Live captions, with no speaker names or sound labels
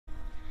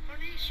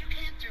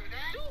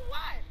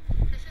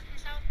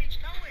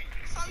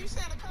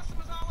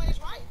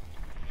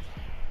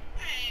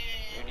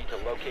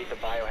locate the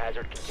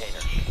biohazard container.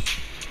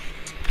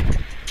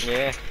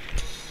 Yeah.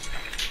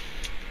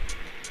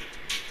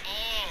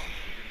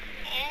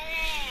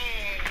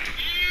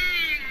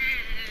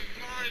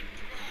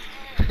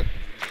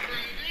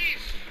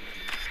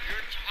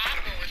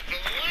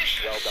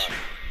 Well done.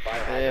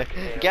 Biohazard Yeah.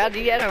 container God,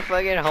 you located. got a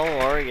fucking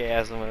whole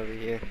orgasm over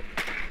here.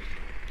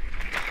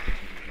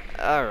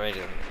 Alright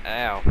then.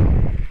 Ow.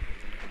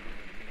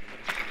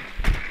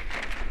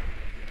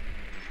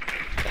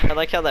 I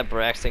like how that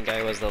Braxton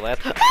guy was the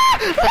last.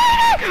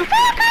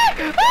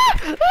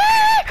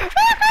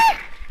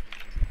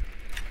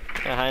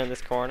 Behind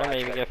this corner,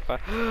 maybe get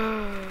fucked.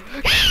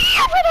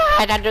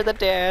 Hide under the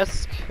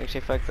desk.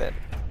 Actually, fuck that.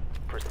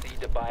 Proceed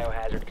to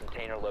biohazard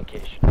container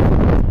location.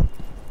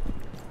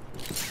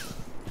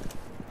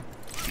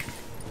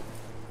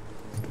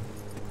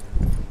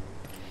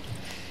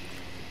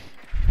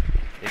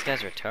 These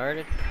guys are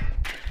retarded.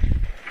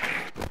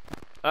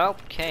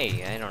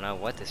 Okay, I don't know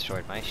what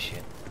destroyed my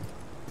shit.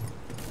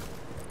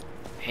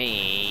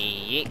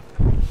 Hey.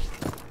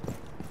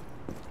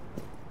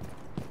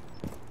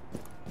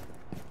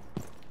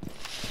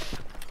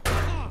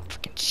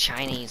 Fucking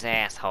Chinese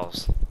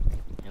assholes.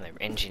 And their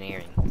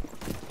engineering.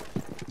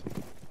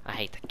 I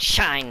hate the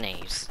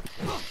Chinese.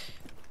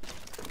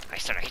 I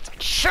said I hate the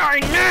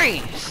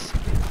Chinese!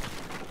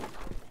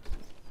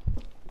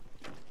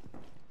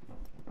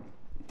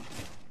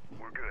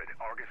 We're good.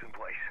 Argus in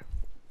place.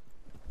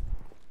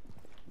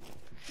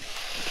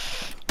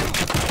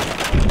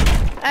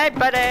 Hey,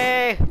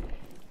 buddy!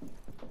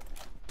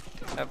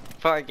 A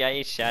poor guy,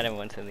 you shot him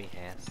once in the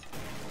ass.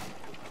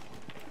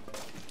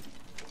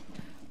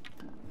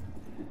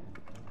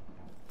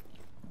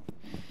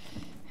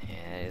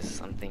 Yeah, it is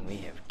something we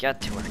have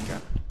got to work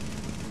on.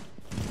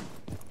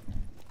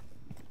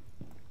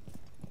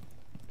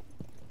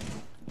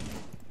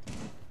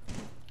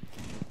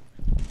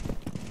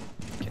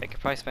 Okay, I could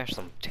probably smash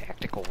some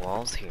tactical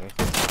walls here.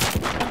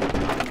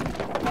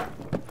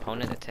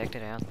 Opponent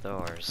detected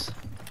outdoors.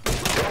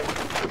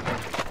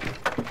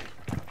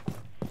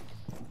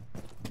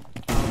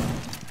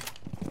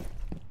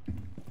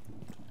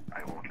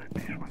 I won't let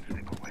this one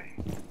slip away.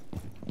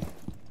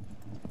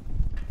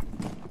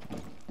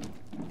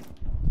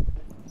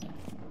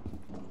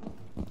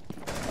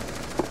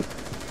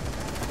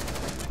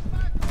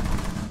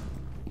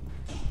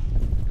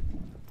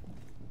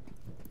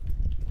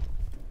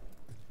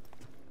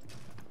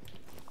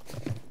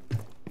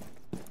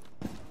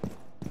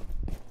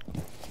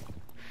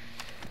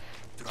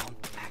 Drone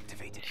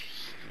activated.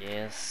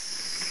 Yes,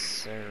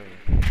 sir.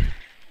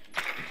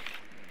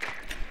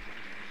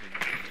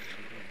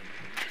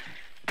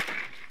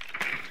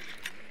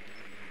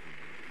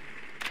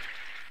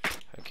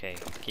 Okay,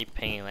 keep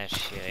pinging that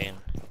shit in,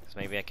 cause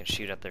maybe I can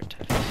shoot up their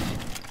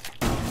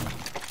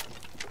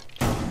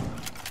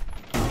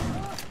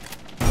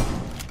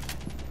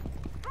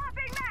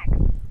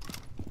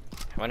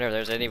I wonder if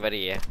there's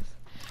anybody.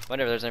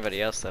 Wonder if there's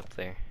anybody else up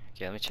there.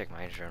 Okay, let me check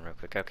my drone real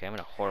quick. Okay, I'm in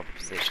a horrible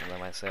position by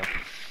myself.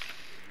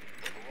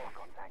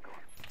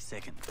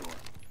 Second floor.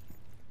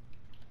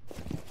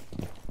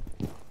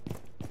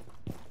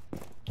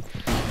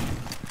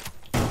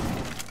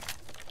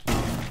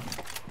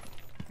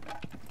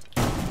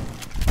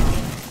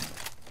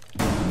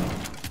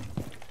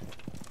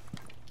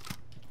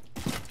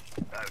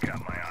 I've got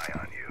my eye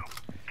on you.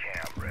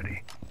 Cam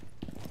ready.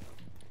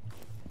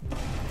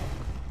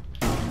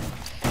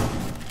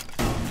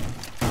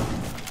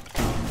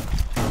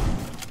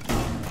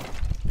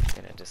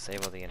 Gonna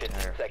disable the 15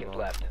 entire seconds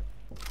floor. left.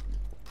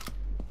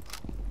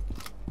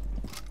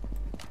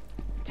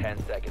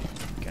 10 seconds.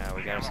 God,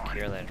 we gotta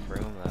secure that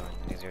room though.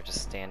 These are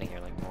just standing here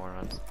like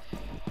morons.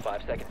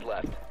 5 seconds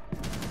left.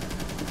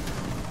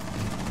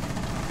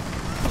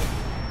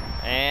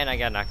 And I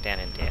got knocked down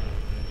and dead.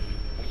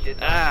 We did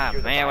not Ah,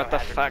 secure man, what the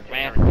biohazard fuck,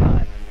 container man? in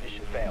time.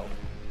 Mission failed.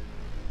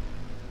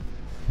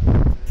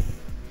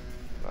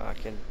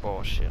 Fucking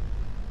bullshit.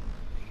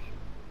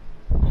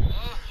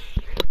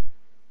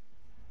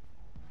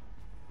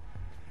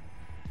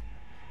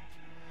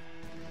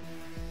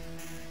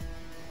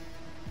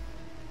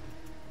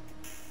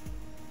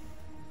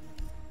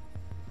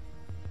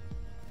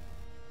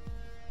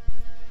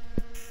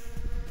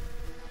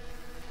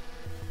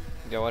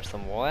 Go watch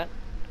some what?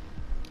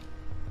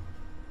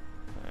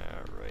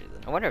 Alright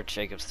then. I wonder if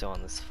Jacob's still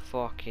on this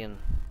fucking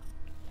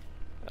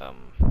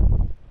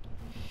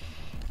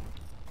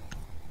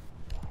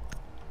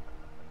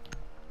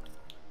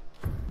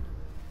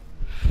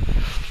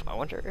I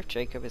wonder if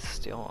Jacob is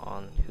still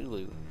on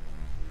Hulu.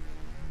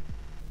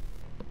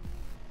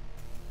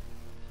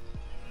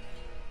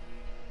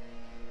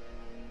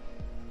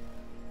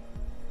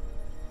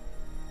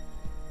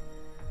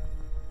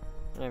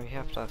 Yeah, we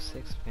have off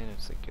 6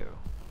 minutes ago.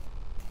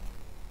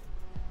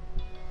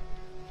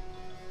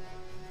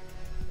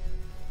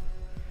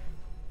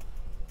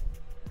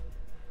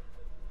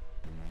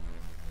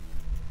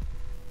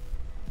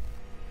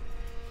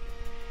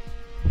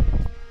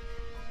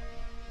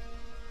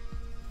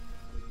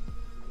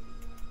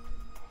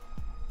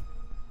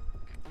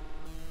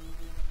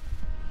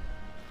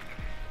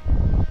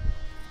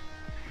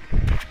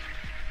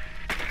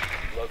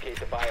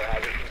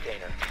 biohazard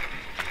container.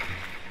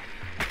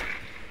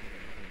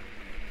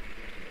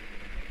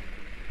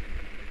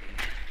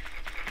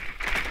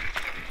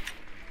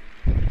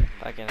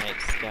 Fucking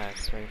hate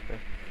skyscraper.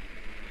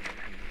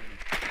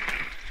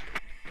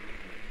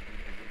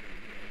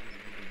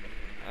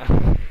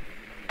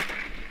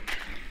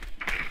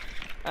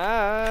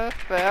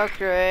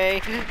 Valkyrie!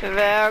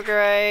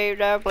 Valkyrie!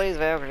 No, please,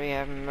 Valkyrie,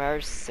 have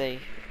mercy.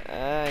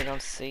 I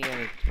don't see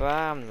any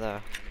bomb,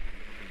 though.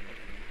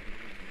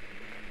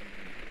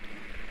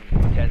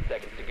 10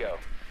 seconds to go.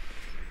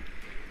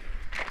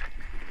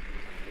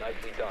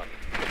 Nicely done.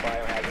 The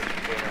biohazard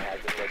container has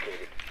been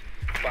located.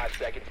 5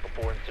 seconds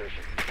before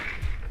insertion.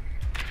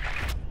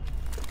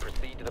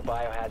 Proceed to the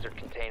biohazard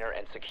container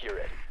and secure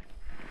it.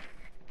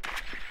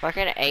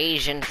 Fucking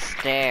Asian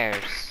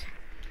stairs.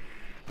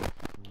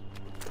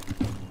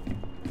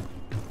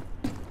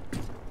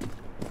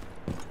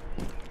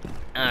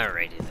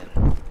 Alrighty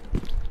then.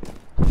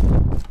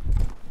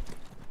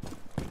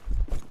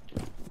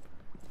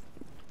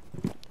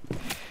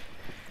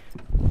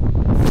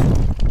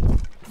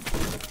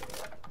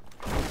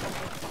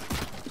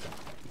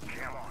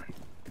 Cam on.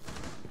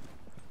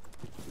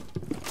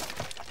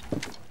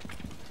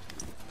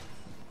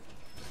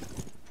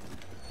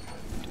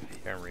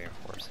 You're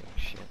reinforcing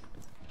shit.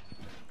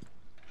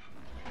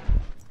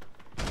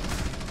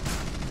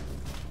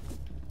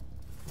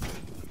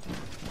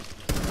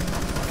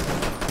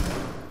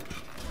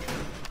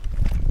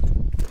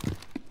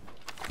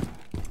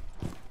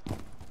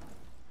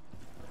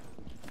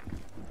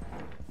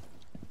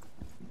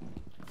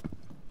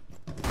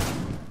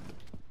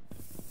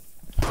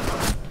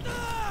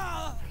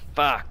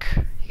 Fuck!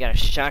 He got a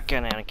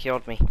shotgun and it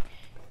killed me.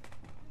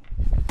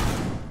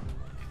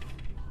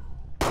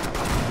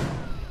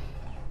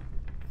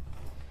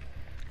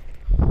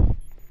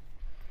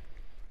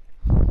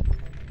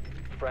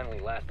 Friendly,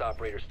 last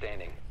operator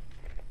standing.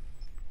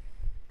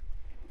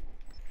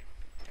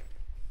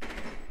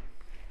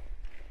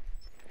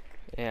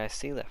 Yeah, I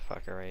see that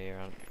fucker right here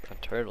on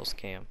Turtle's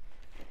cam.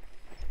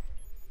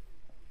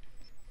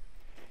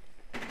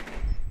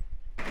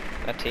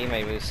 That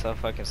teammate moves so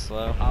fucking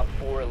slow. Op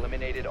 4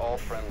 eliminated all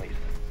friendlies.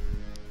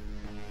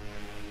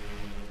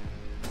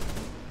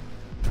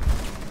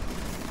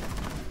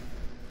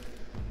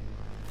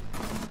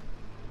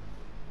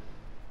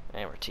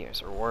 And our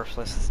teams are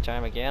worthless this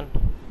time again.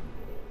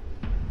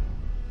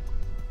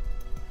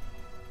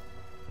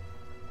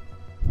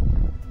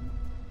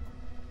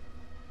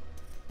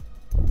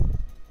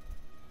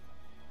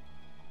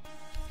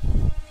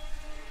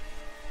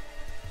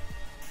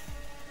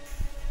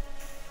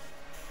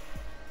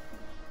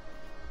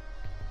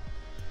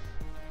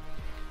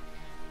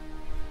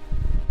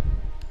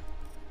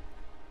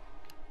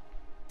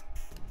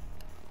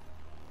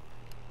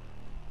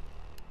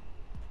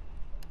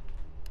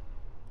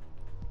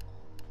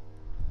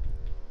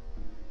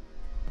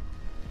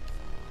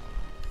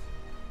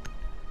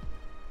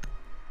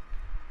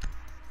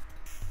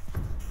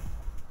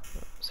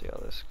 See how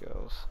this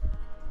goes.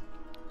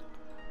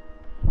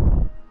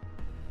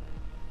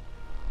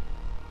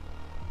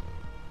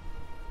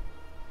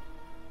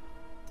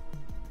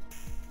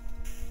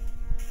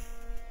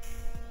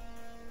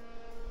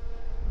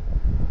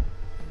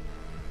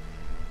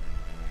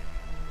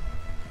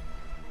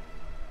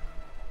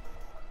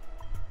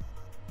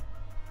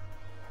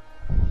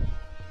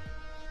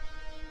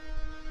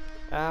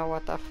 Ah,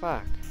 what the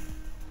fuck?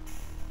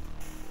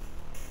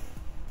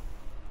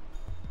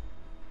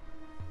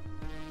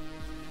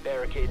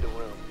 Barricade the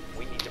room.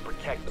 We need to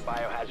protect the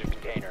biohazard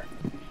container.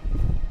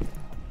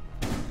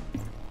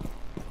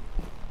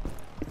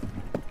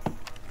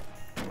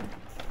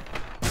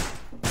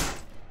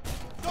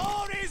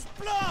 Door is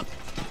blocked!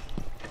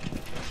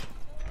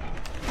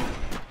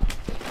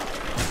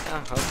 I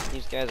hope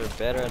these guys are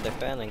better at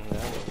defending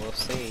them, but we'll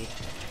see.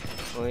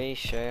 We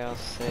shall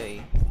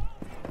see.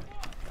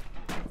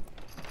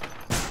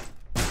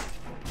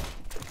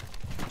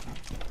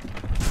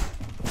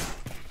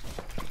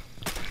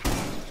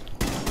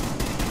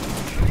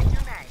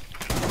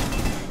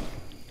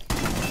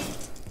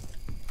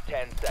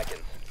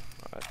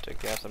 Alright,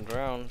 took out some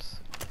drones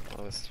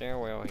on the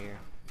stairwell here.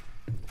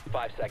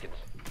 5 seconds.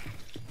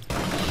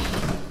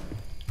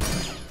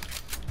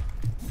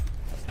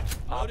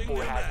 Op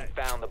 4 hasn't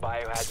found the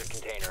biohazard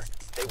container.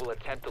 They will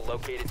attempt to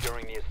locate it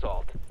during the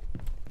assault.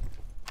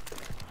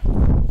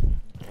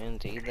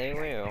 Indeed they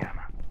will.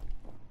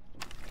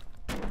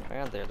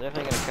 Well, they're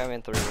definitely gonna come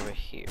in through over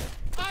here.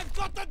 I've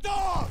got the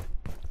door!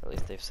 At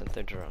least they've sent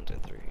their drones in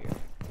through here.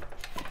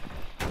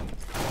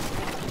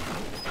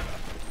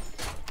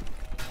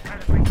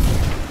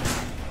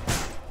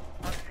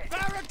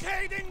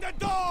 Barricading the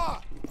door!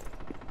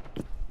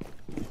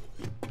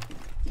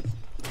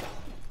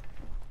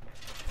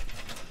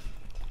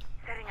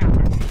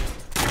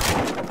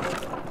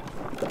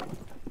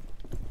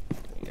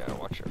 You gotta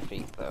watch your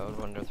feet though. I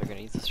wonder if they're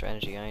gonna use the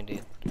strategy I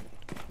did.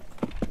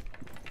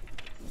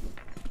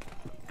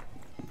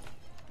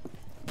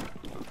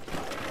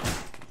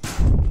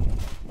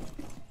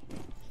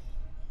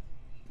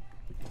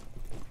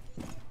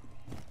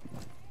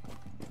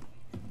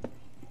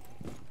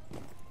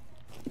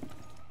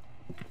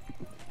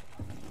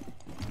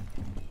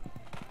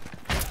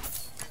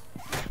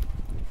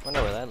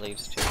 Wonder where that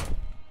leads to.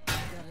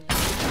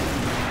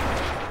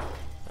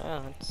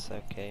 Oh, that's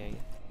okay.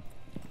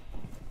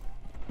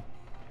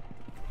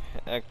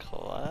 A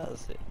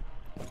closet.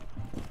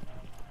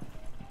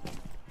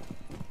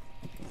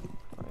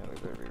 Well, we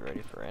better be ready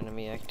for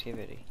enemy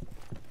activity.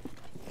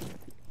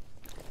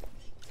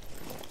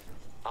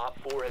 Op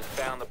 4 has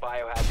found the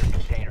biohazard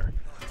container.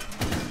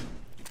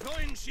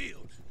 Throwing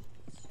shield.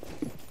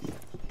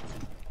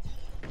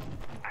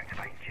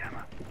 Activate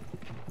jammer.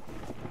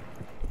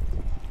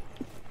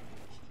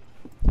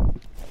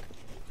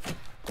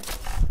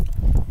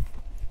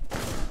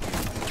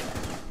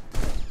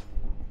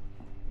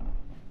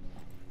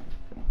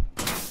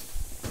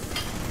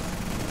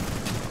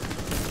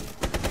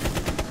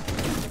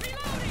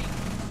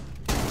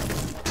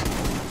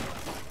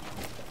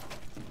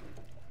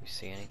 You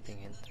see anything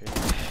in through?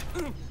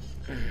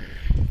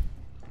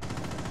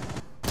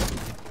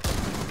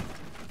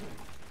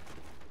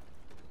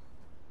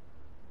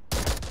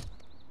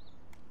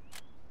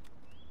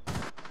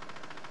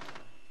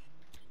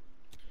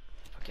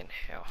 Fucking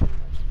hell.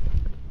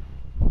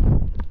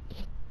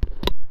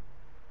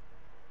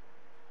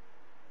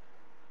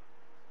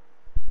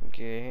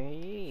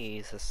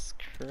 Jesus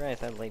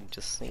Christ, that lady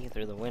just sneaked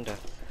through the window.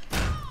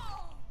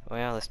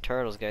 Wow, this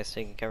turtle's guy's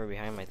taking cover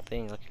behind my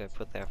thing. Look at I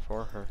put that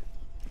for her.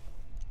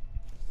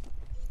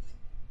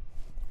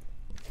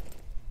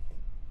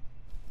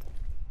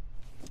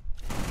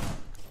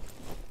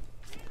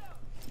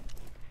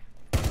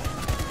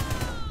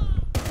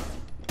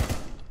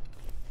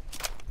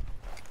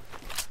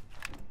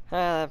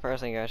 Ah, that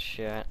person got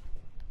shot.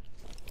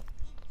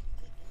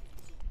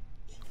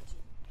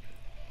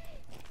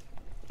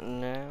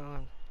 No,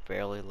 I'm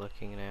barely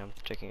looking now. I'm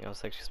checking out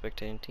sexually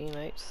spectating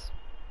teammates.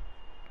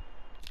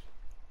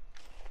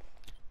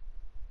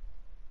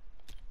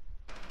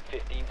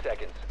 15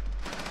 seconds.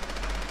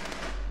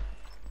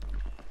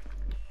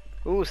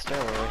 Ooh,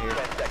 stairwell right 10 here.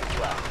 seconds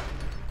left.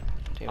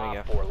 Teammate Op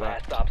got 4,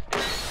 last fucked. stop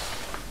station.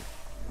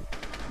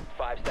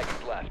 5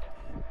 seconds left.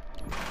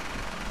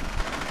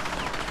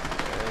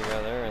 There you go,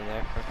 they're in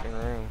that fucking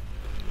room.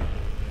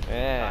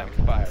 Yeah. Time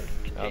expired.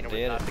 Oh, Container was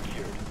did not it?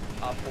 secured.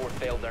 Op 4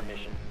 failed their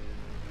mission.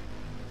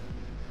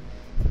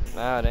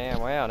 Oh, damn,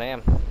 wow,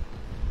 damn.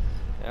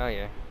 Oh,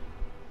 yeah.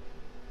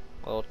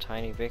 Little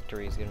tiny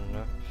victory's good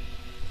enough.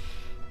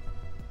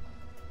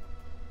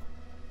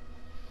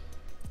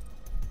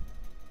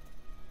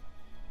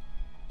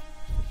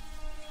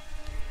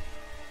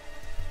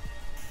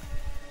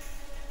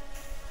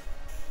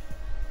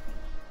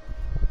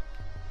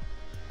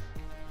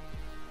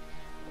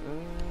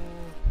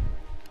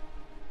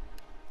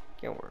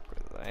 Can work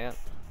with that.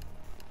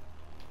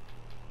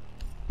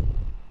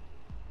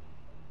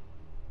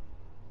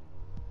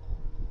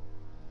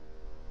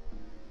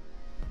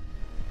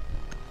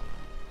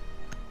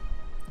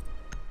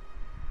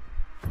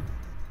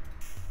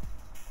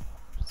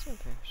 What's so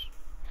embarrassed?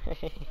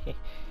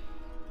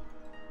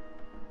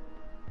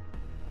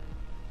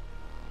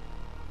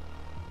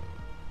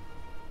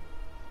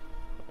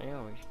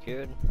 Yeah, we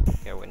good.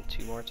 Gotta win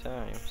 2 more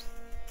times.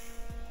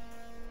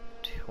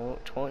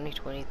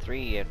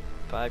 2023 at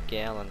 5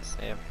 gallons.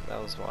 Yeah,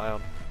 that was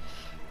wild.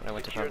 When I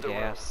went to Secure pump the room.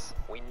 gas.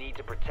 We need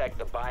to protect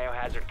the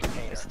biohazard I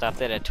container.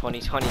 stopped it at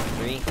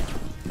 2023.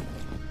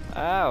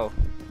 Oh.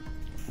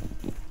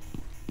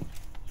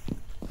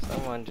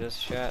 Someone just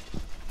shot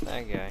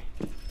that guy.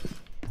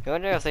 I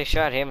wonder if they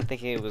shot him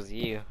thinking it was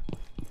you.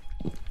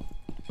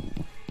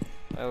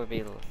 That would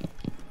be...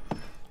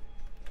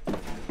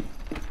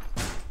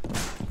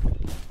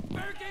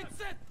 Barricade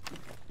set.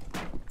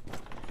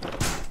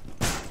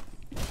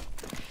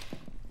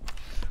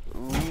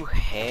 Ooh,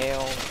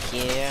 hell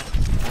yeah,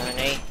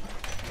 honey.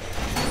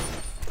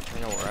 I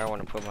know where I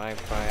want to put my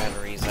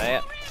batteries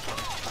at.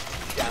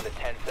 Down to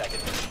 10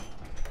 seconds.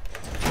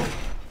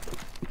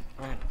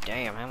 God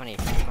damn, how many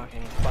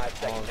fucking 5 seconds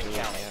balls do and we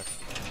counting. have?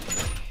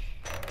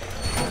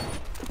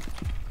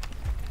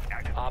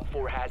 Op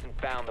 4 hasn't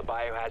found the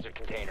biohazard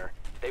container.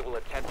 They will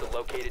attempt to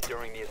locate it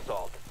during the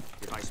assault.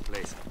 Device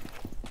placed.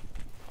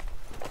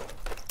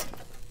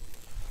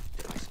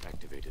 Device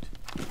activated.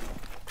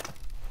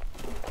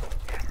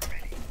 Camera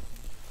ready.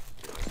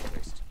 Device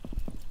placed.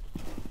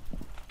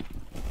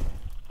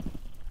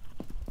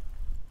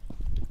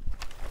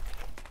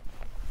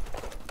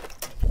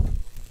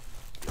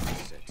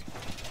 Device set.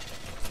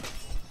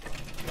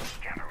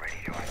 Camera ready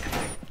to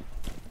activate.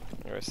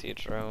 There I see a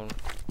drone.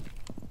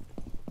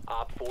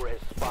 Op 4 has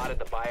spotted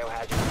the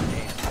biohazard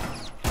container.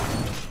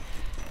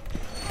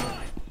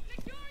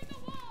 Securing the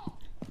wall.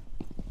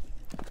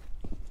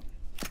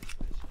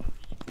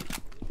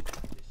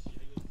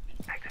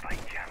 Activate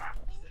jammer.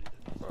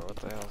 Bro, what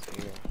the hell's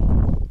here?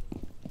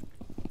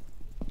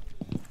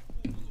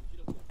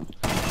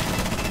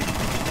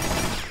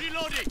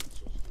 Reloading.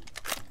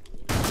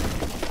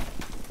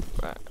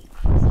 Right.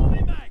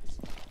 Throwing bags.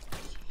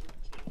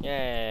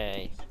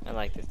 Yay! I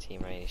like this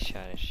team right, he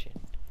shot his shit.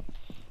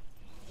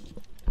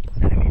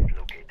 Enemies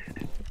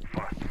located.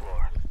 First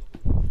floor.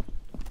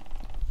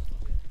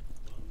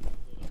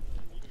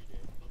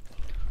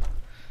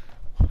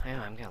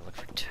 Well, I'm gonna look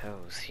for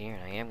toes here,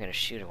 and I am gonna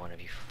shoot at one of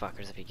you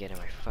fuckers if you get in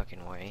my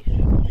fucking way.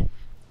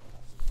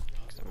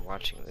 Because I'm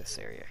watching this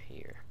area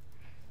here.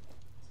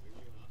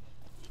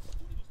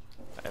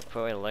 I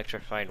put an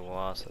electrified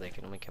wall so they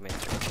can only come in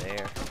through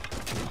there.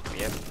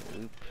 Yep,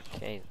 oop.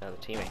 Okay, now the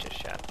teammate just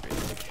shot through.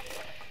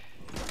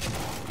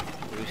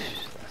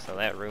 Oosh. So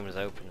that room is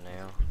open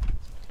now.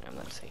 I'm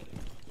not seeing it.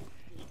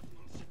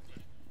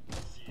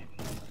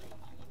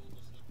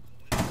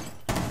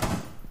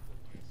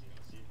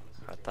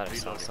 I thought I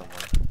saw someone.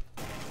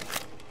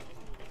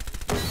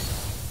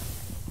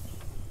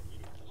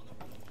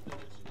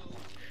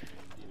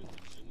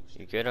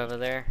 You good over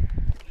there?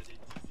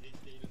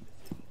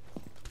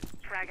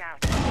 Frag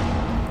out.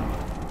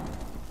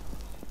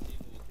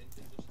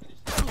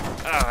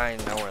 Oh, I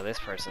know where this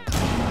person's at.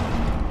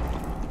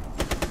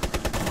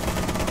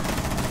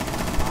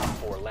 Op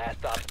 4, last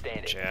stop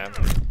standing. Jab.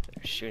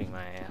 They're shooting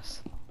my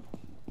ass.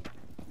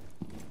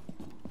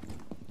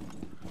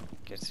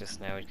 Guess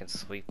just now we can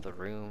sweep the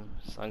room,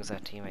 as long as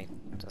that teammate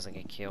doesn't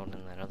get killed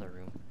in that other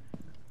room.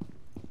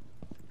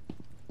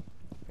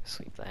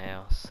 Sweep the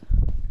house.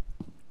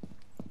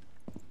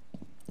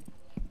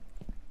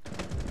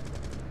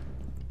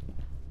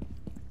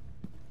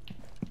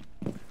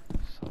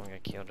 Someone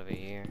got killed over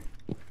here.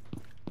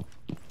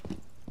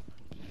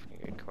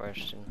 Good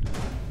question.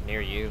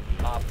 Near you.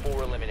 Op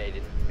 4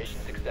 eliminated. Mission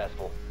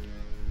successful.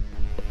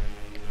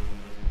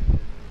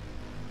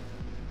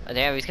 Oh,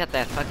 damn, he's got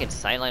that fucking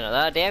sideline.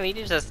 Oh, damn, he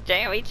just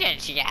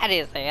shot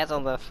his ass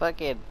on the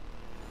fucking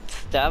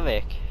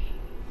stomach.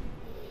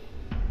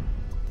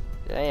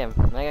 Damn,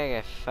 that guy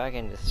got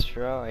fucking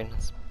destroyed.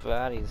 His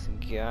body's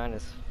gone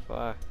as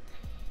fuck.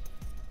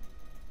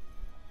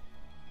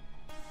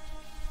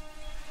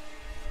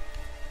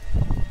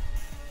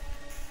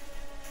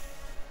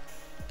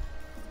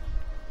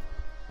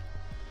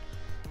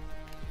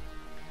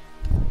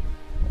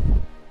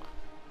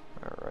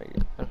 Alright.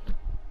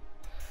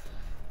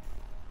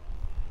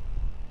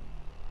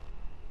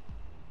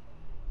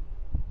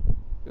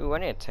 Ooh, I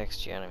need to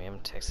text you. I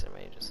haven't texted him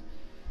in ages.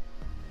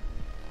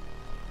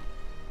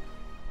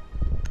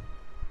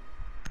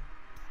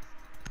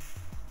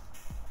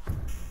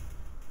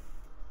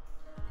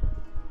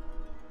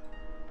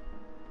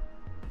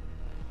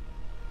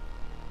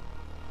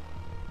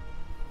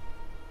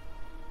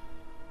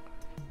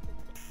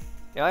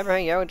 Y'all ever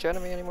hang out with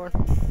Jeremy anymore?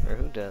 Or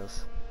who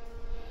does?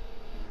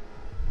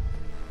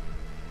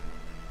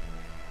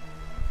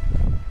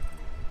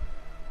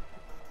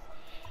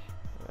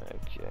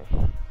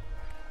 Okay.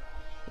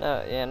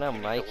 No, yeah, no,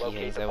 Mikey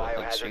hangs out with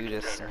like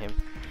Judas and him.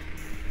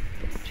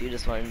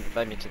 Judas wanted to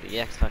invite me to the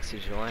Xbox to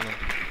join him.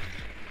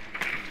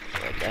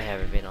 Like, I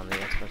haven't been on the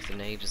Xbox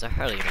in ages. I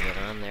hardly even get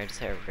on there, just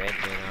have Red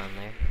get on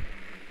there.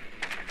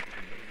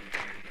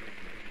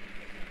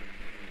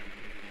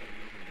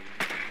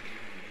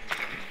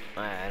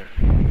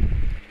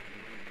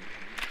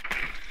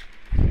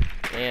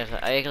 There's an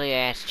ugly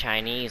ass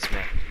Chinese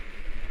man.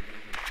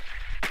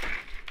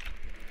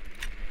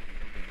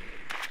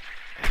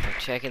 I'm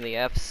checking the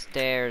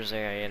upstairs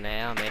area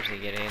now. I'm actually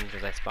get in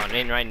because I spawned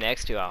in right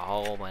next to a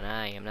hole, but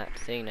I am not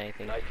seeing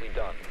anything. Nicely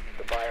done.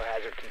 The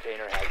biohazard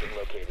container has been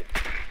located.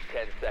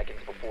 10 seconds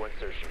before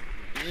insertion.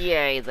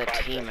 Yay, the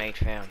teammate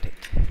found it.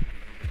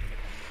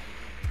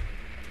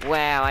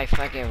 Wow, I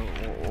fucking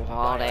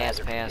hauled ass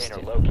past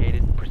it.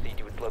 Located. Proceed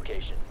to its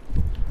location.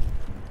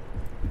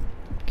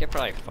 Could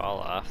probably fall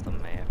off the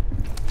map.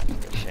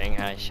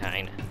 Shanghai,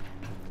 China.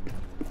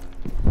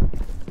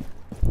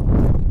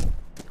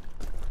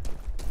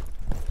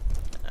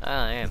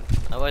 I am.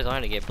 I always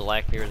wanted to get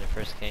Blackbeard when it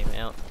first came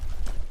out.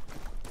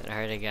 And I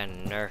heard it got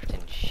nerfed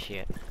and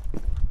shit.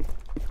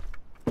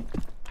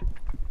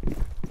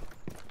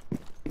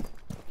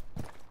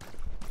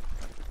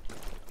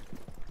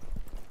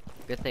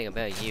 Good thing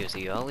about you is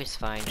you always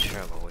find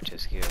trouble, which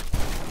is good.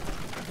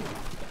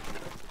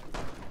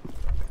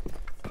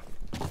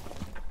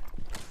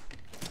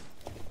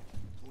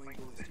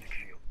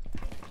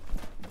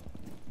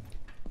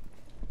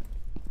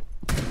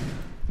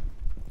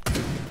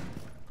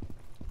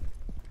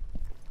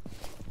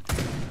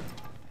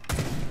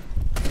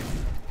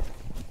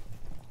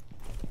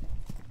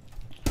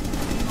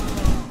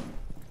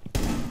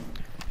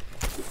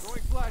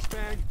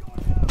 Flashbang. What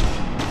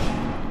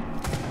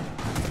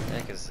the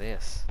heck is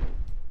this?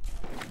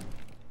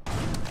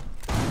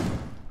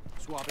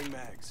 Swapping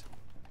mags.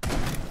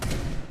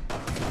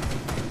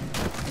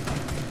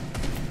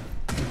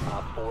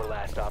 Op 4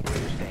 last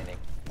operator standing.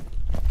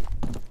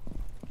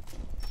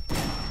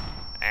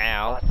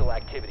 Ow. Hostile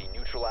activity.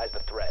 Neutralize the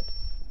threat.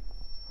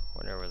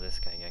 Wonder where this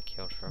guy got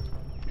killed from.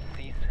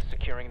 Cease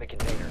securing the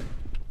container.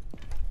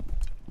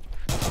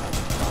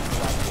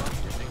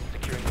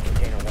 Securing the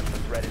container once the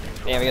threat is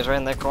neutralized. Damn, he was right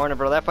in that corner,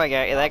 bro. That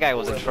guy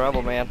was in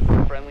trouble, man.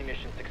 Friendly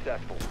mission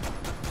successful.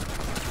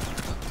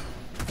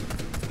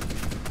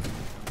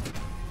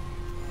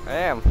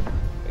 Damn,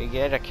 we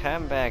get a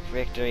comeback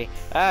victory.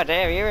 Ah,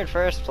 damn, you're in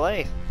first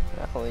place.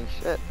 Holy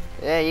shit.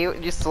 Yeah,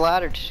 you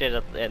slaughtered shit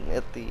at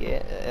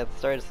the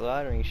start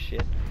slaughtering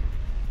shit.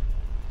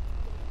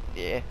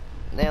 Yeah,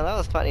 Now that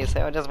was funny as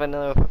hell. I just went in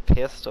there with a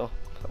pistol.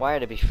 I wanted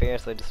to be fair,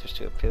 so I just switched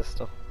to a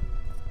pistol.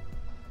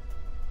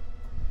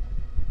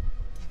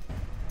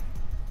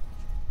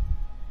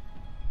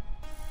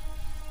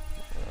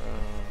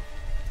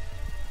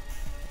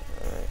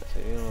 Alright,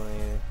 see you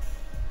later.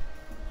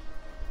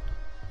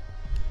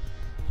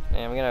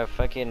 Now I'm gonna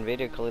fucking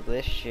video clip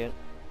this shit.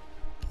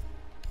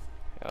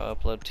 I'll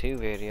upload 2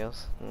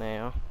 videos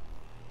now.